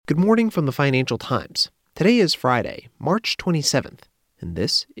Good morning from the Financial Times. Today is Friday, March 27th, and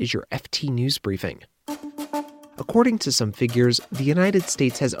this is your FT News Briefing. According to some figures, the United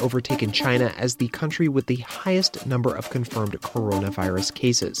States has overtaken China as the country with the highest number of confirmed coronavirus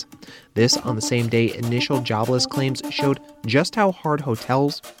cases. This on the same day initial jobless claims showed just how hard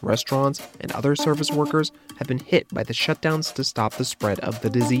hotels, restaurants, and other service workers have been hit by the shutdowns to stop the spread of the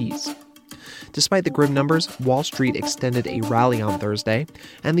disease. Despite the grim numbers, Wall Street extended a rally on Thursday,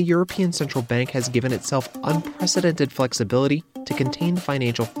 and the European Central Bank has given itself unprecedented flexibility to contain the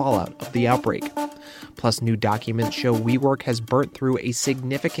financial fallout of the outbreak. Plus, new documents show WeWork has burnt through a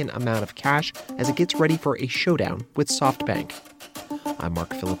significant amount of cash as it gets ready for a showdown with SoftBank. I'm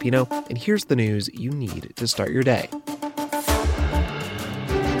Mark Filipino, and here's the news you need to start your day.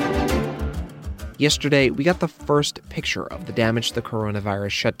 Yesterday, we got the first picture of the damage the coronavirus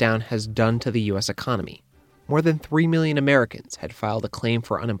shutdown has done to the U.S. economy. More than 3 million Americans had filed a claim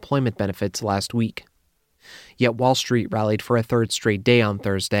for unemployment benefits last week. Yet Wall Street rallied for a third straight day on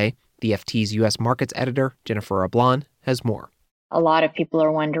Thursday. The FT's U.S. markets editor, Jennifer Ablon, has more. A lot of people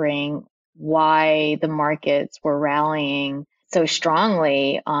are wondering why the markets were rallying so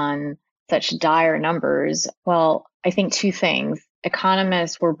strongly on such dire numbers. Well, I think two things.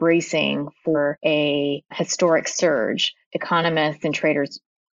 Economists were bracing for a historic surge. Economists and traders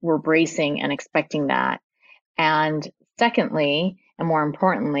were bracing and expecting that. And secondly, and more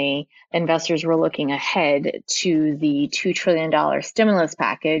importantly, investors were looking ahead to the $2 trillion stimulus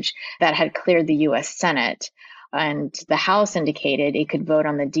package that had cleared the U.S. Senate. And the House indicated it could vote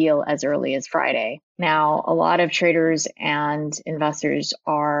on the deal as early as Friday. Now, a lot of traders and investors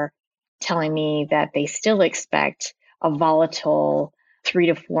are telling me that they still expect a volatile 3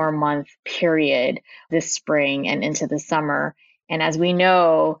 to 4 month period this spring and into the summer. And as we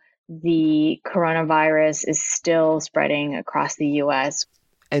know, the coronavirus is still spreading across the U.S.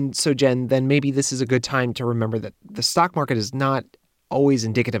 And so, Jen, then maybe this is a good time to remember that the stock market is not always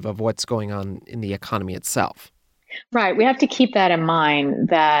indicative of what's going on in the economy itself. Right. We have to keep that in mind,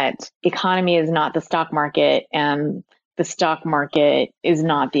 that economy is not the stock market and the stock market is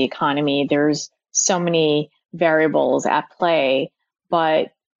not the economy. There's so many variables at play,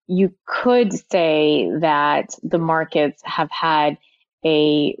 but you could say that the markets have had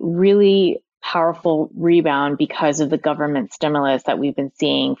a really powerful rebound because of the government stimulus that we've been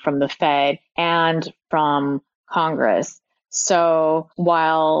seeing from the Fed and from Congress. So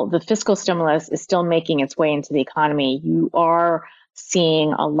while the fiscal stimulus is still making its way into the economy, you are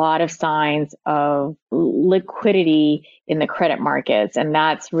seeing a lot of signs of liquidity in the credit markets, and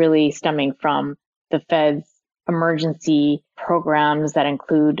that's really stemming from the Fed's emergency programs that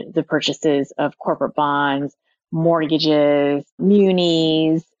include the purchases of corporate bonds, mortgages,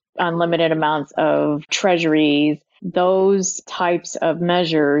 munis, unlimited amounts of treasuries. Those types of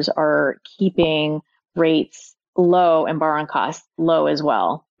measures are keeping rates low and borrowing costs low as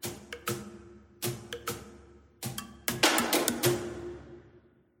well.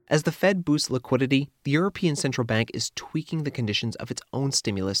 As the Fed boosts liquidity, the European Central Bank is tweaking the conditions of its own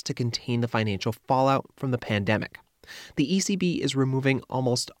stimulus to contain the financial fallout from the pandemic. The ECB is removing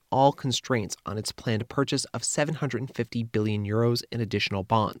almost all constraints on its planned purchase of 750 billion euros in additional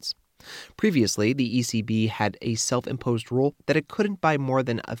bonds. Previously, the ECB had a self-imposed rule that it couldn't buy more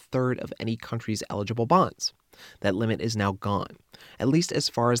than a third of any country's eligible bonds. That limit is now gone, at least as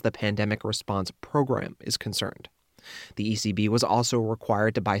far as the pandemic response program is concerned. The ECB was also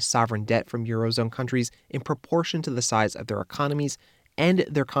required to buy sovereign debt from Eurozone countries in proportion to the size of their economies and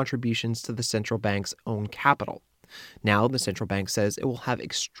their contributions to the central bank's own capital. Now, the central bank says it will have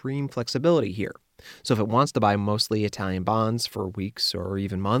extreme flexibility here. So if it wants to buy mostly Italian bonds for weeks or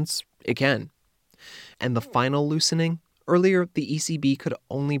even months, it can. And the final loosening? Earlier, the ECB could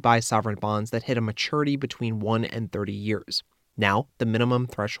only buy sovereign bonds that hit a maturity between 1 and 30 years. Now, the minimum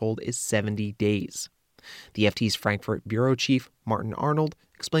threshold is 70 days. The FT's Frankfurt bureau chief, Martin Arnold,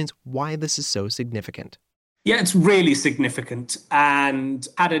 explains why this is so significant. Yeah, it's really significant and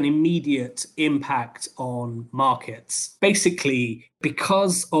had an immediate impact on markets. Basically,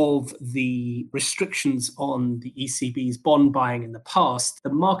 because of the restrictions on the ECB's bond buying in the past,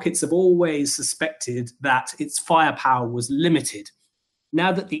 the markets have always suspected that its firepower was limited.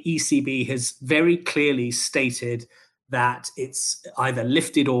 Now that the ECB has very clearly stated that it's either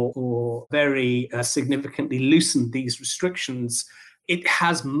lifted or very significantly loosened these restrictions, it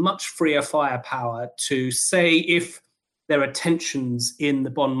has much freer firepower to say if there are tensions in the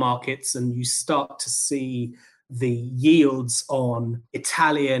bond markets and you start to see the yields on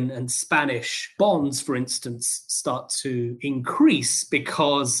Italian and Spanish bonds, for instance, start to increase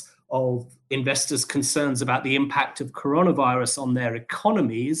because of investors' concerns about the impact of coronavirus on their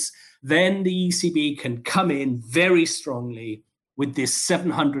economies, then the ECB can come in very strongly with this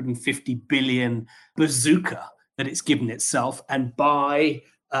 750 billion bazooka that it's given itself and buy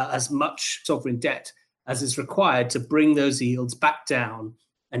as much sovereign debt as is required to bring those yields back down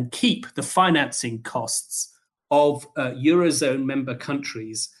and keep the financing costs of Eurozone member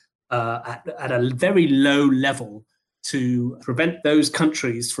countries at a very low level to prevent those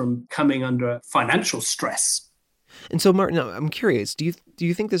countries from coming under financial stress. And so, Martin, I'm curious, do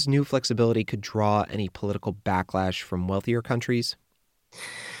you think this new flexibility could draw any political backlash from wealthier countries?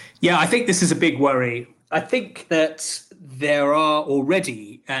 Yeah, I think this is a big worry. I think that there are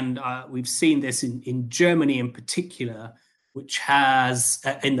already, and we've seen this in Germany in particular, which has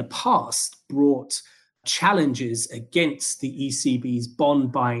in the past brought challenges against the ECB's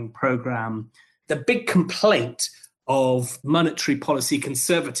bond buying program. The big complaint of monetary policy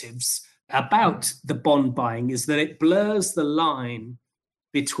conservatives about the bond buying is that it blurs the line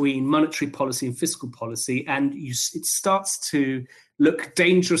between monetary policy and fiscal policy, and it starts to look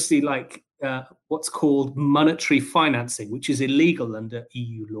dangerously like what's called monetary financing, which is illegal under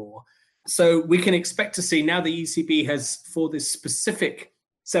EU law. So we can expect to see now the ECB has, for this specific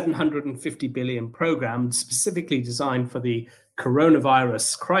 750 billion program specifically designed for the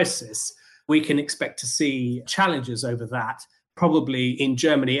coronavirus crisis, we can expect to see challenges over that, probably in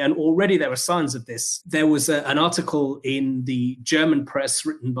Germany. And already there are signs of this. There was an article in the German press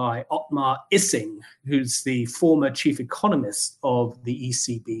written by Ottmar Issing, who's the former chief economist of the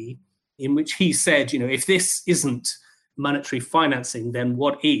ECB, in which he said, if this isn't monetary financing, then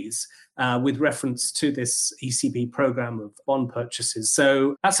what is? With reference to this ECB program of bond purchases.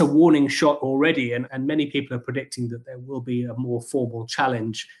 So that's a warning shot already, and many people are predicting that there will be a more formal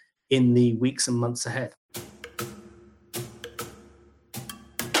challenge in the weeks and months ahead.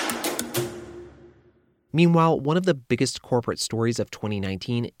 Meanwhile, one of the biggest corporate stories of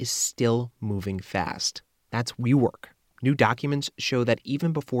 2019 is still moving fast. That's WeWork. New documents show that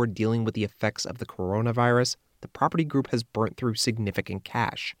even before dealing with the effects of the coronavirus, the property group has burnt through significant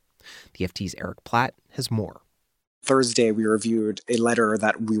cash. The FT's Eric Platt has more. Thursday, we reviewed a letter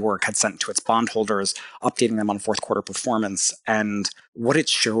that WeWork had sent to its bondholders, updating them on fourth quarter performance. And what it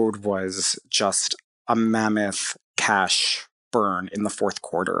showed was just a mammoth cash burn in the fourth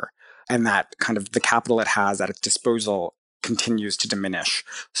quarter. And that kind of the capital it has at its disposal continues to diminish.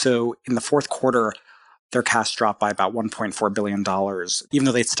 So in the fourth quarter, their cash dropped by about $1.4 billion. Even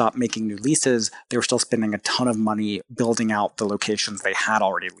though they'd stopped making new leases, they were still spending a ton of money building out the locations they had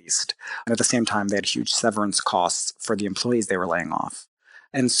already leased. And at the same time, they had huge severance costs for the employees they were laying off.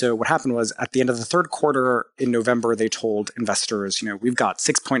 And so what happened was at the end of the third quarter in November, they told investors, we've got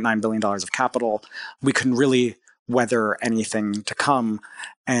 $6.9 billion of capital. We couldn't really weather anything to come.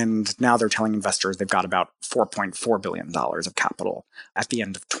 And now they're telling investors they've got about $4.4 billion of capital at the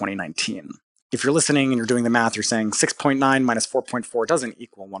end of 2019. If you're listening and you're doing the math, you're saying 6.9 minus 4.4 doesn't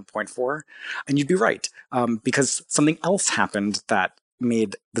equal 1.4. And you'd be right, because something else happened that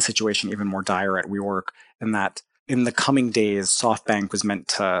made the situation even more dire at WeWork, and that in the coming days, SoftBank was meant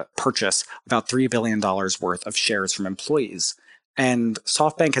to purchase about $3 billion worth of shares from employees. And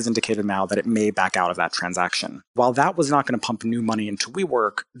SoftBank has indicated now that it may back out of that transaction. While that was not going to pump new money into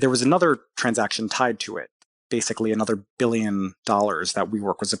WeWork, there was another transaction tied to it. Basically another $1 billion that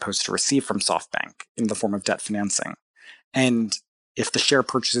WeWork was supposed to receive from SoftBank in the form of debt financing. And if the share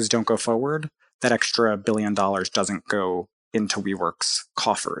purchases don't go forward, that extra $1 billion doesn't go into WeWork's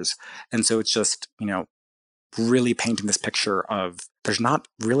coffers. And so it's just, really painting this picture of there's not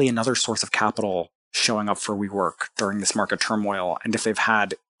really another source of capital showing up for WeWork during this market turmoil. And if they've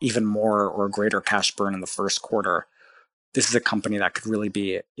had even more or greater cash burn in the first quarter, this is a company that could really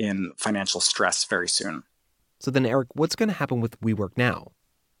be in financial stress very soon. So then, Eric, what's going to happen with WeWork now?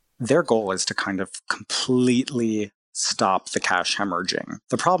 Their goal is to kind of completely stop the cash hemorrhaging.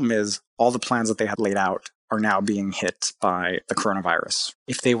 The problem is all the plans that they had laid out are now being hit by the coronavirus.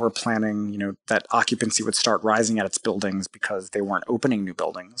 If they were planning, that occupancy would start rising at its buildings because they weren't opening new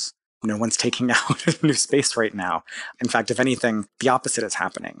buildings, no one's taking out new space right now. In fact, if anything, the opposite is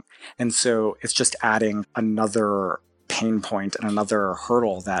happening. And so it's just adding another pain point and another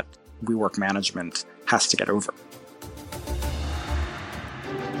hurdle that WeWork management has to get over.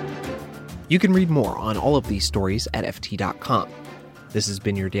 You can read more on all of these stories at FT.com. This has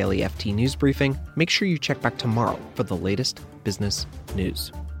been your daily FT News Briefing. Make sure you check back tomorrow for the latest business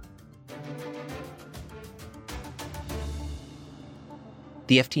news.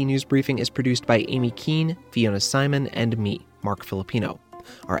 The FT News Briefing is produced by Amy Keene, Fiona Simon, and me, Mark Filipino.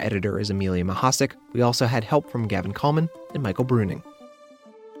 Our editor is Amelia Mahasik. We also had help from Gavin Kallman and Michael Bruning.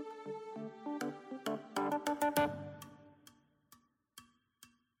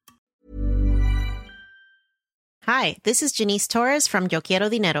 Hi, this is Janice Torres from Yo Quiero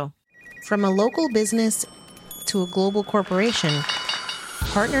Dinero. From a local business to a global corporation,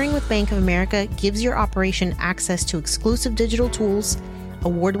 partnering with Bank of America gives your operation access to exclusive digital tools,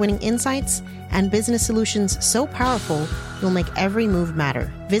 award-winning insights, and business solutions so powerful, you'll make every move matter.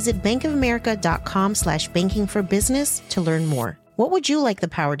 Visit bankofamerica.com/banking for business to learn more. What would you like the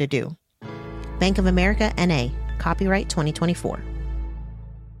power to do? Bank of America, N.A., copyright 2024.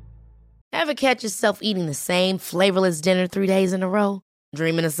 Ever catch yourself eating the same flavorless dinner 3 days in a row?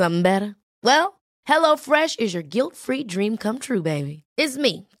 Dreaming of something better? Well, HelloFresh is your guilt-free dream come true, baby. It's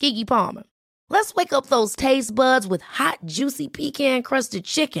me, Keke Palmer. Let's wake up those taste buds with hot, juicy pecan-crusted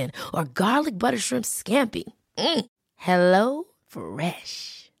chicken or garlic butter shrimp scampi.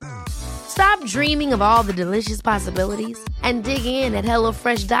 HelloFresh. Stop dreaming of all the delicious possibilities and dig in at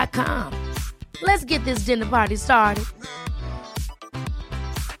HelloFresh.com. Let's get this dinner party started.